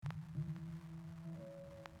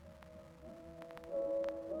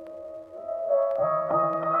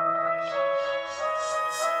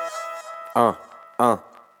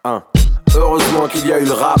eu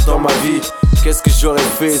le rap dans ma vie. Qu'est-ce que j'aurais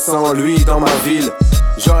fait sans lui dans ma ville?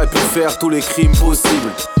 J'aurais pu faire tous les crimes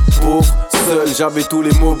possibles. Pauvre, seul, j'avais tous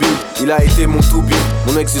les mobiles. Il a été mon to-be,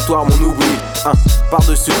 mon exutoire, mon oubli.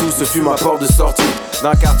 Par-dessus tout, ce fut ma porte de sortie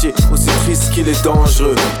d'un quartier aussi triste qu'il est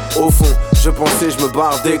dangereux. Au fond, je pensais je me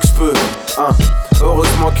barre dès que je peux.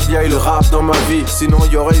 Heureusement qu'il y a eu le rap dans ma vie, sinon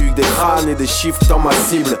il y aurait eu des crânes et des chiffres dans ma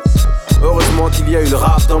cible. Heureusement qu'il y a eu le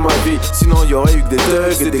rap dans ma vie, sinon il y aurait eu que des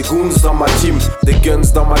thugs et des goons dans ma team. Des guns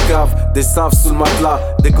dans ma cave, des saves sous le matelas,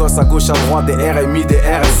 des gosses à gauche à droite, des RMI, des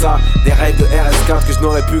RSA, des raids de RS4 que je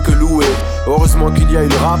n'aurais pu que louer. Heureusement qu'il y a eu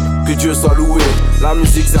le rap, que Dieu soit loué. La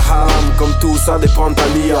musique c'est haram, comme tout ça dépend de ta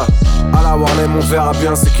nia. À la Warlem on verra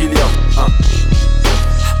bien ce qu'il y a.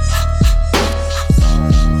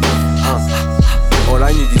 All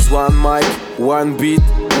I need is one mic, one beat,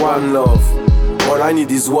 one love. All I need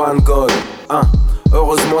is one God.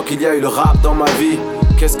 Heureusement qu'il y a eu le rap dans ma vie.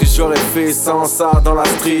 Qu'est-ce que j'aurais fait sans ça dans la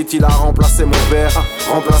street? Il a remplacé mon père,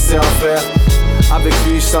 remplacé un frère. Avec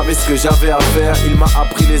lui je savais ce que j'avais à faire. Il m'a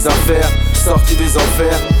appris les affaires, sorti des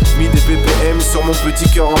enfers, mis des BPM sur mon petit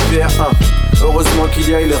cœur en pierre. Heureusement qu'il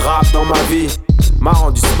y a eu le rap dans ma vie. M'a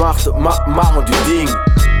rendu smart, m'a rendu digne.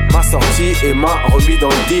 M'a sorti et m'a remis dans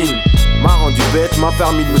le digne. M'a rendu bête, m'a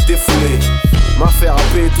permis de me défouler. M'a fait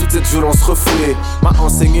rapper toute cette violence refoulée. M'a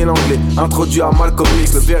enseigné l'anglais, introduit à Malcolm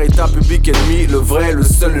X. Le véritable public ennemi, le vrai, le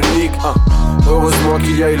seul, unique. Heureusement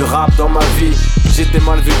qu'il y a eu le rap dans ma vie. J'étais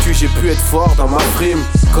mal vêtu, j'ai pu être fort dans ma frime.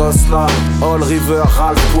 Cosla, All River,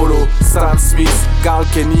 Ralph Polo, Stan Smith, Carl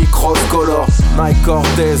Kenny, Cross Color, Nike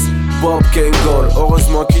Cortez, Bob Kengol.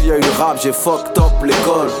 Heureusement qu'il y a eu le rap, j'ai fucked up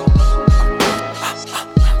l'école.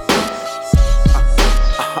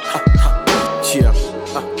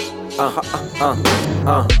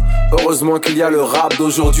 Heureusement qu'il y a le rap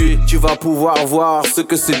d'aujourd'hui. Tu vas pouvoir voir ce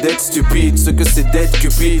que c'est d'être stupide, ce que c'est d'être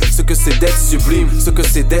cupide, ce que c'est d'être sublime, ce que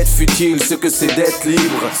c'est d'être futile, ce que c'est d'être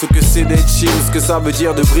libre, ce que c'est d'être chill, ce que ça veut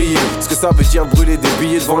dire de briller, ce que ça veut dire de brûler des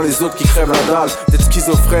billets devant les autres qui crèvent la dalle, d'être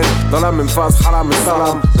schizophrène dans la même phase, haram et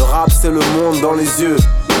salam. Le rap c'est le monde dans les yeux.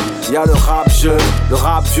 Y'a le rap jeune, le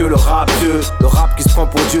rap vieux, le rap vieux, le rap qui se prend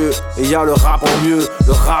pour Dieu. Et y'a le rap en mieux,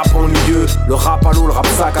 le rap ennuyeux, le rap à l'eau, le rap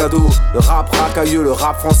sac à dos, le rap racailleux, le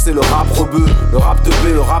rap français, le rap rebeu, le rap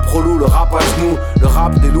teubé, le rap relou, le rap à genoux, le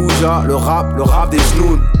rap des loujas, le rap des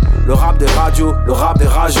genoux. Le rap des radios, le rap des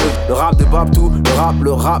rageux, le rap des babtou,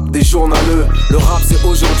 le rap des journaleux. Le rap c'est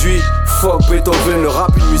aujourd'hui, fuck Beethoven. Le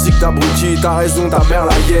rap une musique d'abruti, t'as raison, ta mère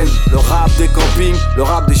la hyène. Le rap des campings, le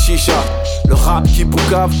rap des chichas, le rap qui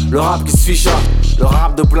poucave, le rap qui se ficha. Le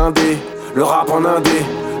rap de blindé, le rap en indé,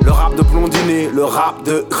 le rap de blondiné, le rap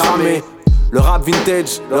de cramé. Le rap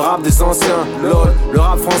vintage, le rap des anciens, lol. Le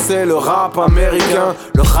rap français, le rap américain,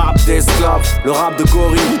 le rap d'esclaves, le rap de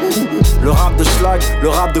gorille, le rap de schlag, le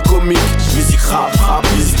rap de comique. Musique rap, rap,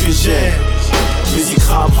 musique que j'aime. Musique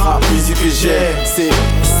rap, rap, musique que j'aime. C'est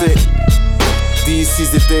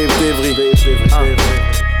Disiz et Daivery.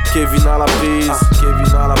 Kevin à la prise,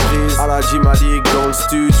 à la Jim Malik dans le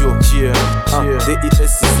studio. Disiz,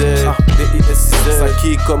 ça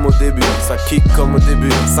kick comme au début, ça kill comme au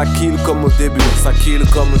début.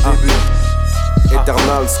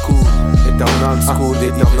 Eternal School,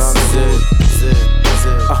 Disiz,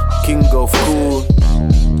 King of Cool,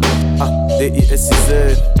 Disiz,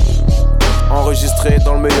 enregistré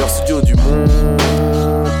dans le meilleur studio du monde,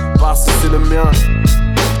 parce que c'est le mien.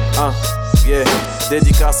 Yeah.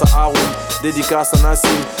 Dédicace à Haroun, dédicace à Nassim,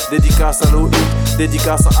 dédicace à Loïc,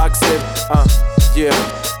 dédicace à Axel. Yeah.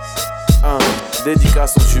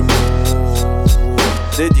 Dédicace aux jumeaux,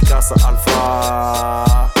 dédicace à Alpha,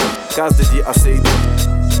 casse dédié à Seydou.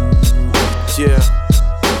 Yeah.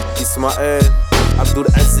 Ismaël, Abdul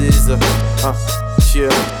Aziz. Yeah.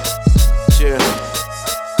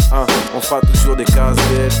 On fera toujours des cases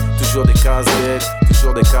bêtes, toujours des cases bêtes,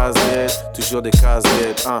 toujours des cases bêtes, toujours des cases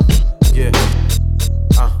bêtes. Yeah.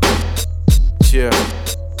 Yeah.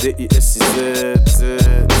 Disiz,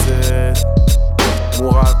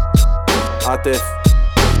 Mourad, Atef,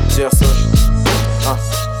 Gerson,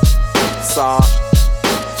 Sarah,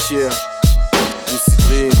 Cheer,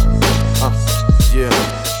 Lucidrine, yeah.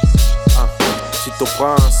 Chito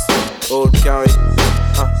Prince, Old Carry,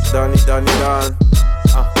 Dan,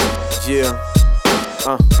 yeah.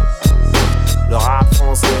 Le rap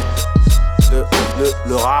français,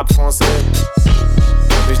 le rap français.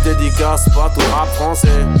 Mais je dédicace pas tout rap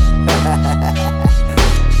français.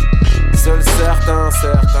 Seuls certains.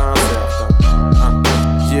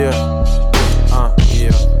 Yeah.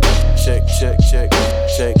 Yeah. Check. Check.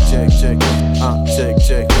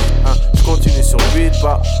 Je continue sur le beat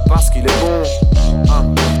parce qu'il est bon.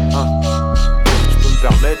 Je peux me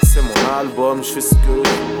permettre, c'est mon album. l'album, je fais ce que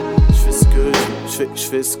je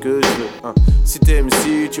fais ce que je veux. Hein. Si t'es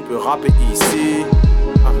MC, tu peux rapper ici.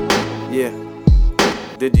 Yeah.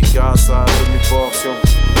 Dédicace à demi-portion.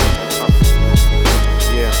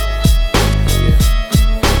 Yeah.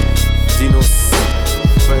 Dinos,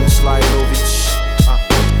 Punchlineovic.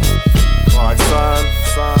 Alright,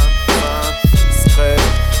 son, discret,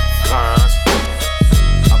 gringe.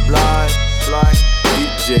 Blind,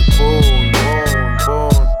 DJ Bone.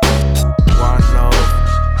 One love,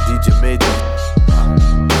 DJ Medi.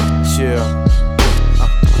 Cheer.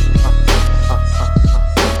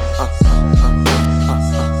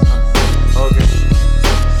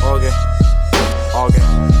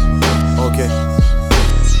 Ok.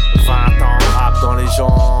 20 ans de rap dans les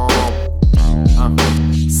jambes.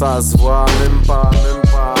 Ça se voit même pas.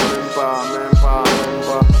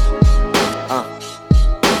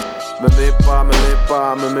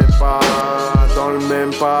 Me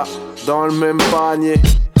mets pas dans le même panier.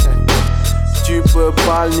 Tu peux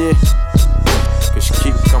pas le nier que je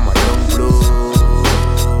kick comme un young blood.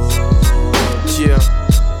 Yeah.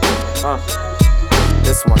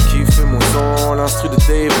 Laisse-moi kiffer mon son, l'instru de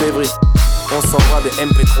Daivery. On s'envoie des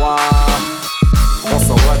MP3, on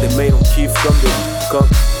s'envoie des mails, on kiffe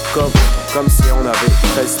comme si on avait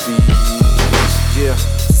 13 piges. Yeah,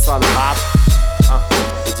 c'est ça le rap.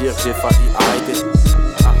 Et dire que j'ai failli arrêter.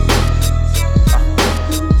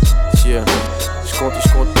 Yeah. Je compte.